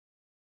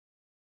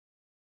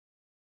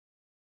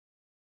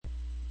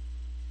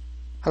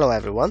Hello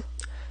everyone.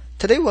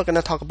 Today we're going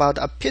to talk about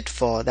a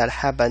pitfall that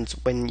happens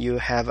when you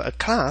have a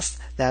class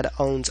that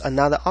owns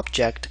another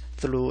object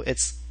through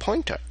its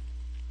pointer.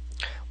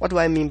 What do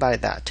I mean by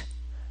that?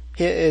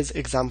 Here is an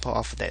example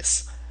of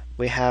this.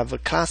 We have a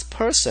class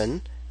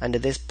person, and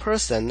this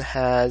person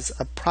has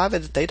a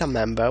private data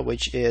member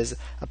which is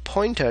a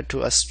pointer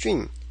to a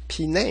string,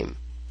 pname.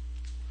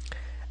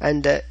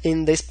 And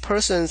in this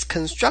person's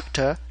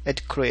constructor,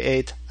 it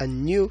creates a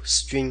new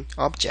string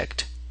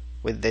object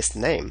with this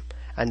name.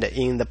 And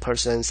in the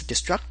person's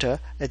destructor,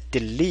 it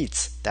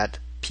deletes that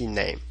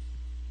pname.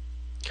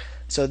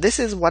 So this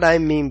is what I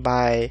mean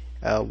by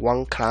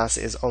one class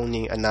is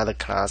owning another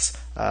class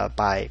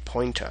by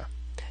pointer.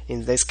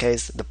 In this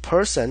case, the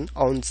person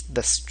owns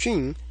the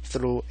string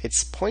through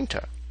its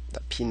pointer,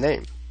 the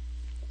pname.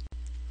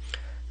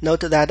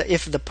 Note that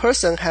if the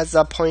person has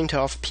a pointer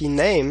of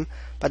pname,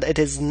 but it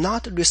is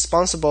not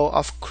responsible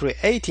of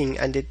creating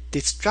and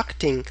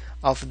destructing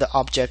of the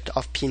object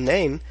of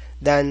pname,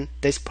 then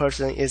this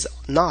person is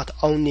not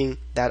owning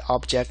that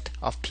object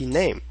of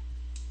pname.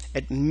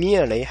 It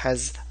merely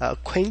has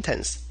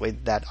acquaintance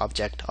with that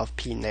object of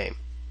pname.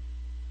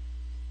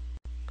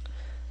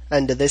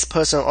 And this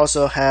person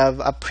also have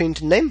a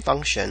print name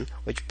function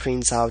which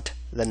prints out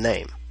the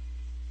name.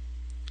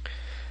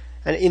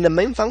 And in the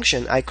main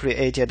function, I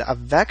created a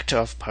vector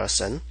of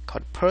person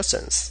called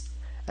persons.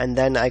 And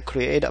then I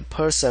create a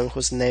person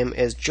whose name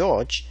is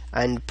George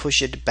and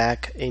push it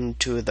back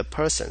into the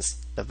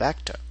persons, the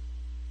vector.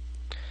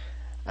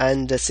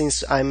 And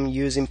since I'm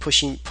using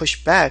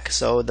push back,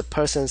 so the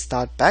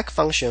person.back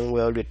function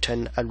will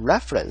return a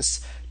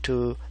reference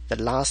to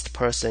the last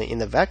person in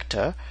the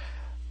vector,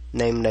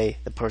 namely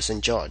the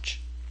person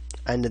George.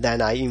 And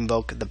then I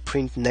invoke the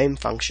print name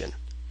function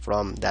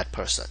from that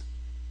person.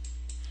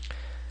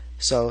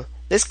 So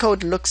this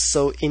code looks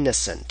so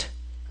innocent.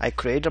 I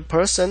create a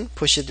person,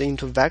 push it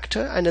into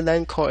vector, and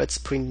then call its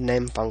print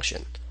name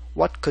function.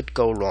 What could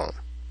go wrong?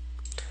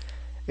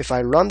 If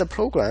I run the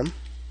program,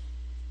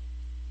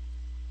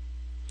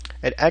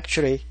 it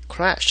actually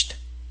crashed.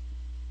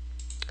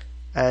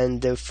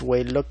 And if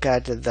we look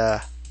at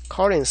the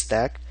calling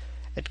stack,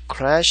 it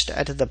crashed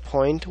at the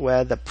point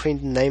where the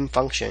print name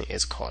function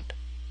is called.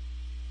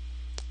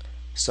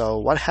 So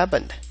what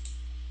happened?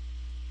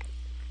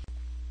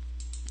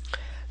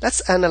 Let's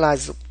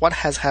analyze what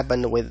has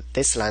happened with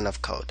this line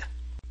of code.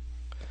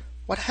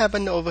 What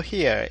happened over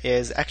here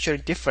is actually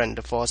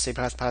different for C++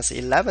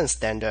 11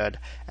 standard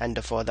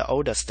and for the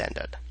older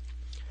standard.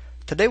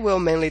 Today we'll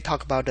mainly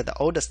talk about the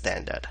older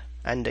standard,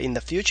 and in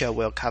the future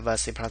we'll cover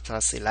C++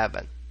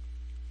 11.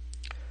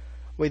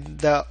 With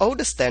the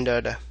older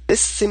standard, this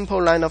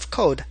simple line of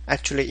code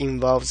actually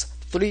involves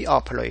 3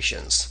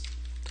 operations.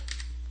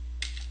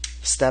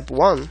 Step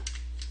 1,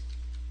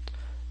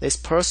 this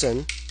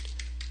person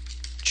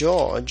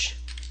George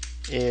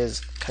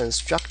is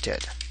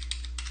constructed.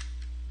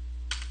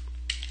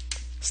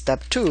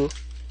 Step 2,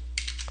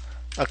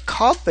 a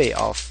copy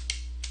of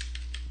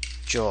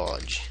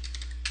George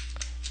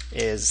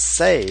is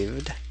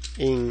saved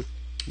in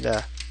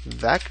the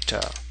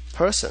vector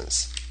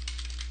persons.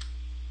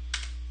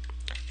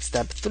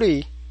 Step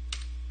 3,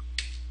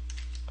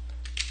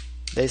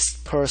 this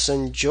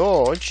person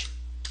George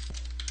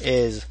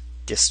is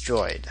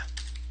destroyed.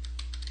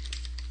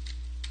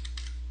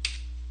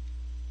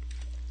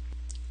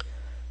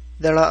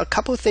 There are a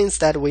couple things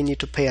that we need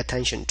to pay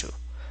attention to.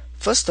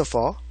 First of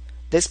all,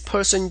 this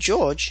person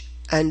George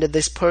and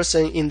this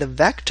person in the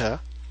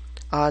vector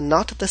are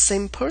not the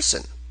same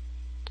person.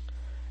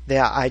 They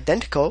are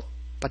identical,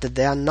 but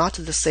they are not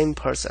the same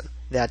person.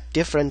 They are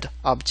different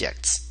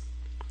objects.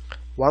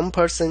 One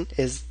person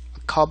is a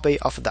copy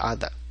of the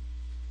other.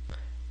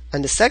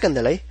 And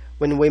secondly,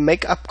 when we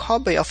make a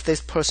copy of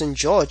this person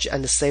George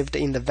and save it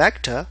in the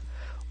vector,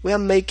 we are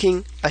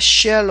making a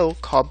shallow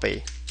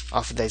copy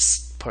of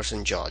this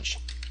person George,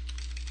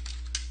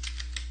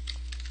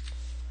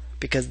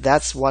 because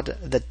that's what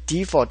the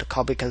default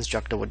copy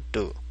constructor would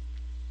do.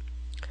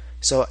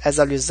 So as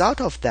a result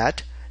of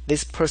that,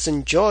 this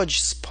person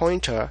George's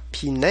pointer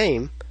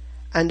pname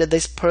and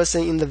this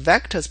person in the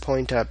vector's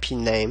pointer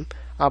pname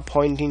are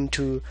pointing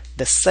to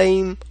the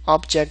same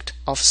object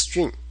of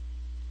string.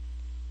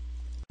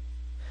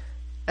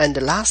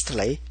 And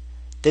lastly,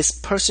 this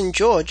person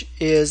George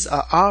is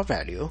a R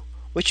value,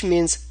 which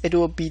means it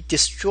will be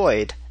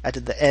destroyed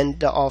at the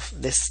end of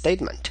this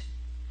statement.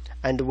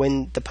 And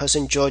when the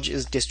person George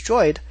is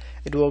destroyed,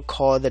 it will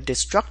call the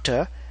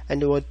destructor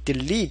and it will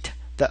delete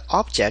the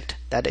object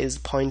that is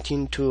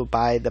pointing to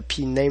by the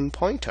pname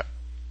pointer.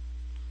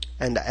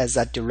 And as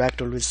a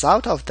direct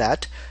result of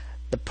that,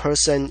 the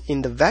person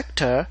in the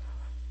vector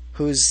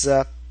whose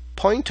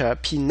pointer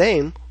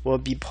pname will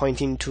be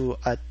pointing to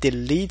a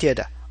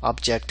deleted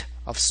object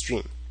of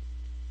string.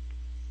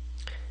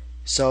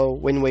 So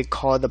when we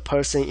call the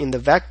person in the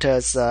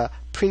vector's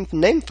print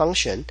name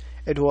function,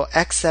 it will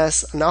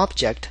access an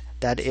object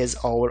that is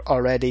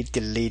already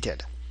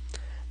deleted.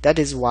 That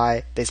is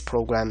why this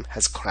program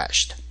has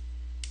crashed.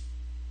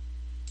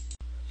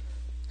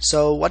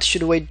 So what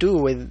should we do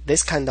with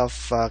this kind of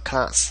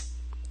class?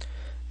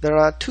 There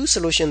are two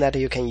solutions that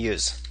you can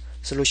use.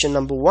 Solution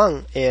number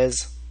one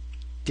is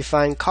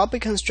define copy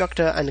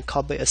constructor and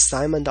copy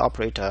assignment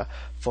operator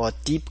for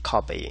deep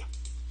copying.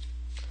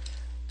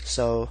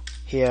 So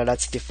here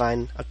let's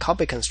define a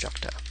copy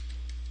constructor.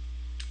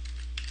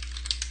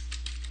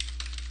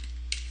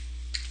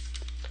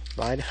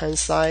 Right hand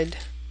side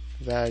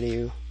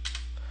value,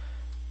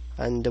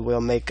 and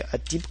we'll make a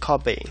deep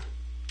copying.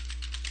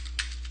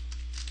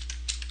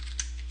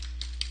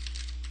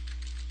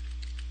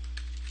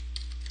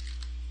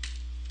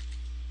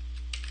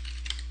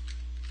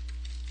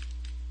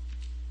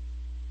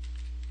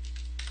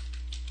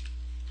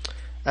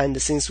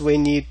 And since we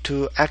need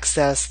to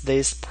access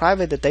this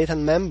private data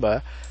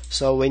member,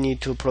 so we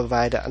need to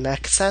provide an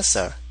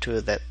accessor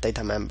to the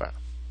data member.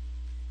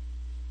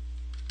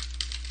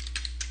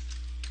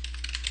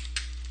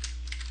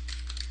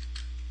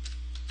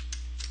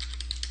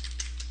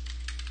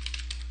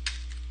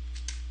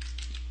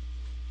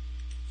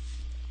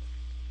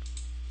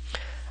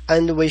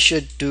 And we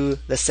should do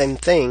the same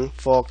thing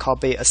for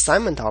copy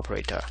assignment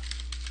operator.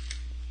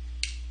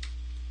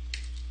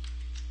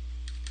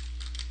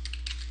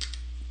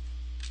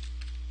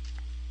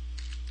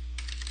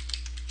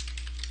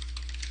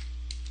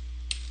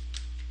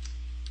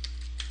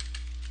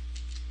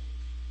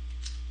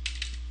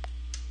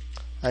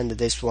 And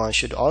this one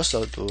should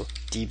also do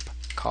deep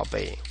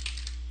copying.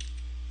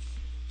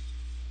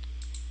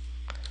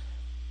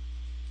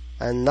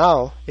 And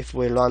now if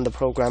we run the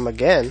program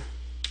again,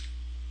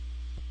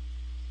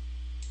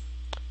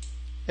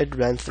 it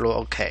ran through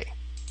OK.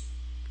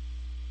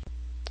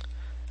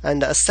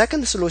 And a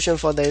second solution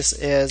for this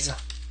is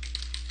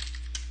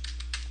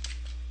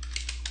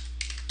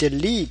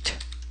delete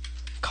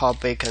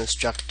copy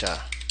constructor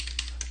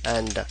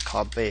and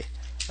copy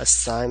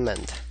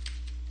assignment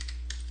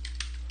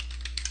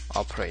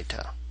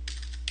operator.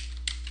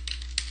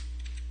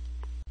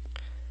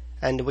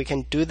 And we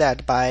can do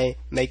that by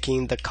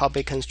making the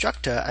copy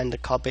constructor and the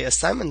copy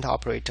assignment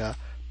operator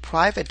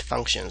private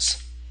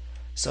functions,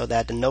 so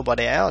that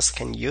nobody else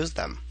can use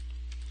them.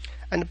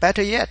 And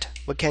better yet,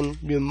 we can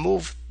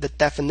remove the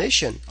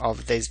definition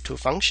of these two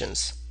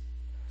functions,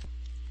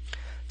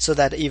 so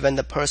that even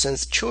the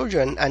person's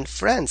children and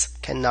friends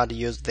cannot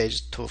use these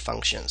two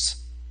functions.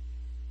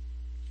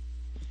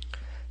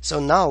 So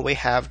now we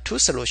have two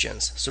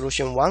solutions,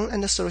 solution 1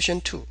 and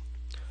solution 2.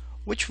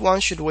 Which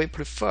one should we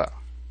prefer?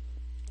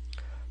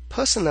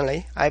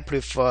 Personally, I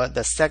prefer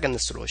the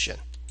second solution,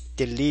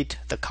 delete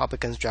the copy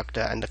constructor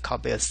and the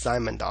copy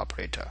assignment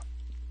operator.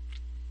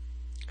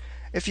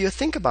 If you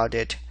think about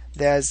it,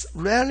 there's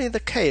rarely the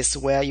case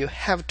where you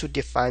have to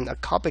define a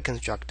copy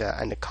constructor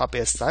and a copy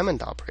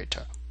assignment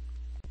operator.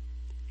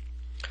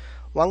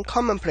 One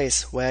common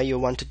place where you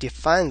want to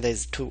define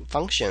these two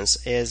functions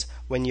is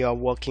when you are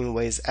working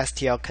with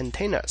STL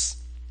containers.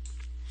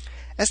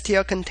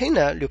 STL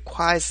container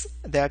requires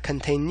their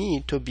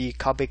containee to be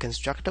copy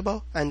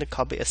constructible and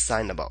copy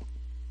assignable.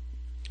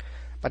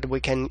 But we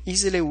can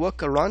easily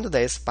work around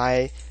this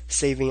by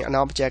saving an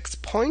object's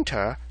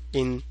pointer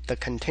in the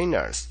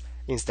containers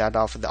instead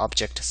of the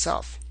object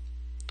itself.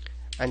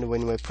 And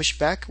when we push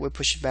back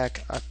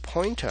a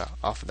pointer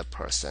of the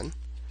person.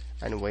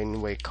 And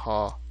when we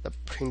call the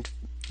print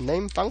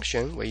name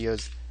function, we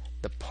use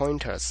the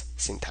pointers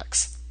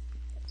syntax.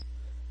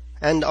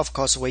 And of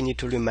course, we need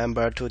to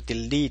remember to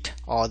delete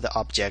all the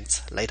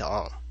objects later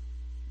on.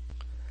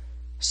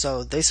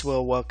 So this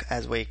will work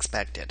as we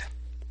expected.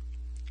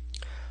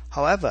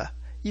 However,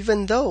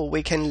 even though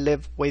we can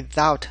live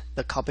without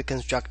the copy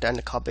constructor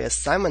and copy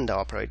assignment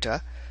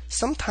operator,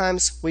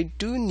 sometimes we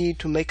do need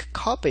to make a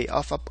copy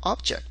of an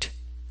object.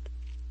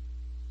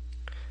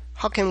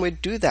 How can we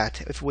do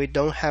that if we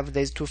don't have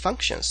these two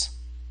functions?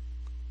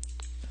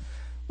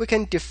 We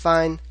can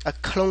define a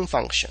clone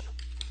function.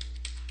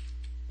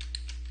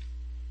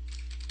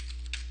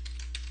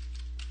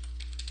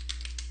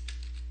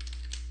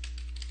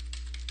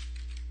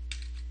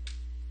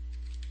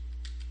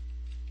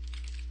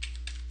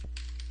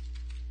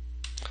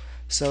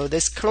 So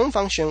this clone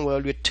function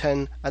will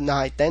return an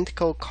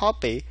identical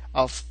copy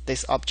of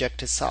this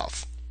object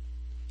itself.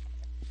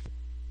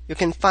 You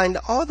can find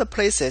all the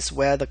places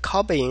where the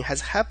copying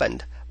has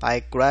happened by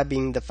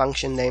grabbing the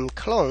function name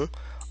clone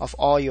of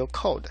all your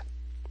code.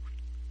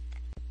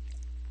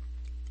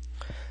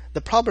 The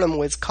problem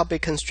with copy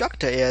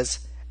constructor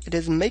is it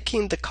is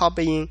making the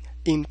copying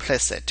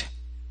implicit.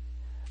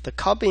 The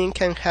copying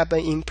can happen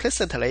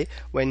implicitly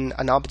when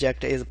an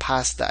object is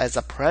passed as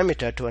a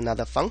parameter to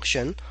another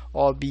function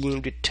or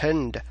being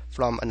returned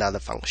from another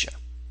function.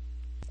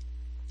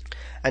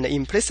 And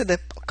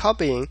implicit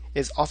copying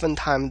is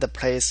oftentimes the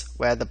place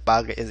where the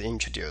bug is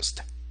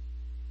introduced.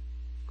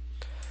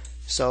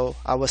 So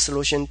our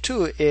solution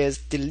 2 is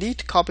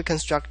delete copy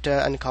constructor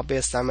and copy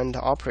assignment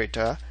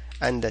operator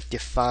and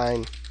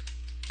define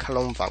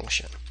clone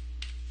function.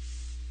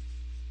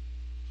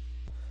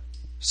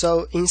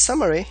 So in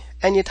summary,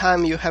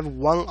 anytime you have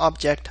one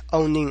object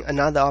owning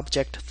another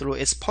object through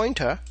its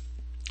pointer,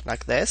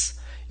 like this,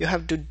 you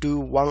have to do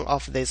one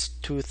of these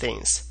two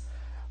things.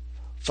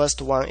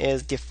 First one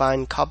is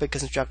define copy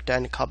constructor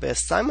and copy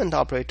assignment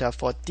operator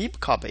for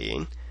deep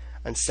copying,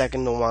 and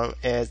second one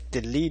is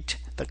delete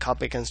the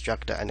copy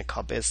constructor and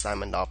copy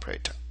assignment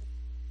operator.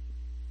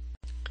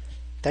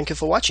 Thank you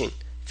for watching.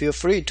 Feel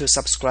free to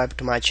subscribe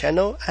to my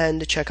channel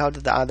and check out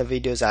the other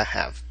videos I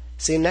have.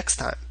 See you next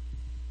time.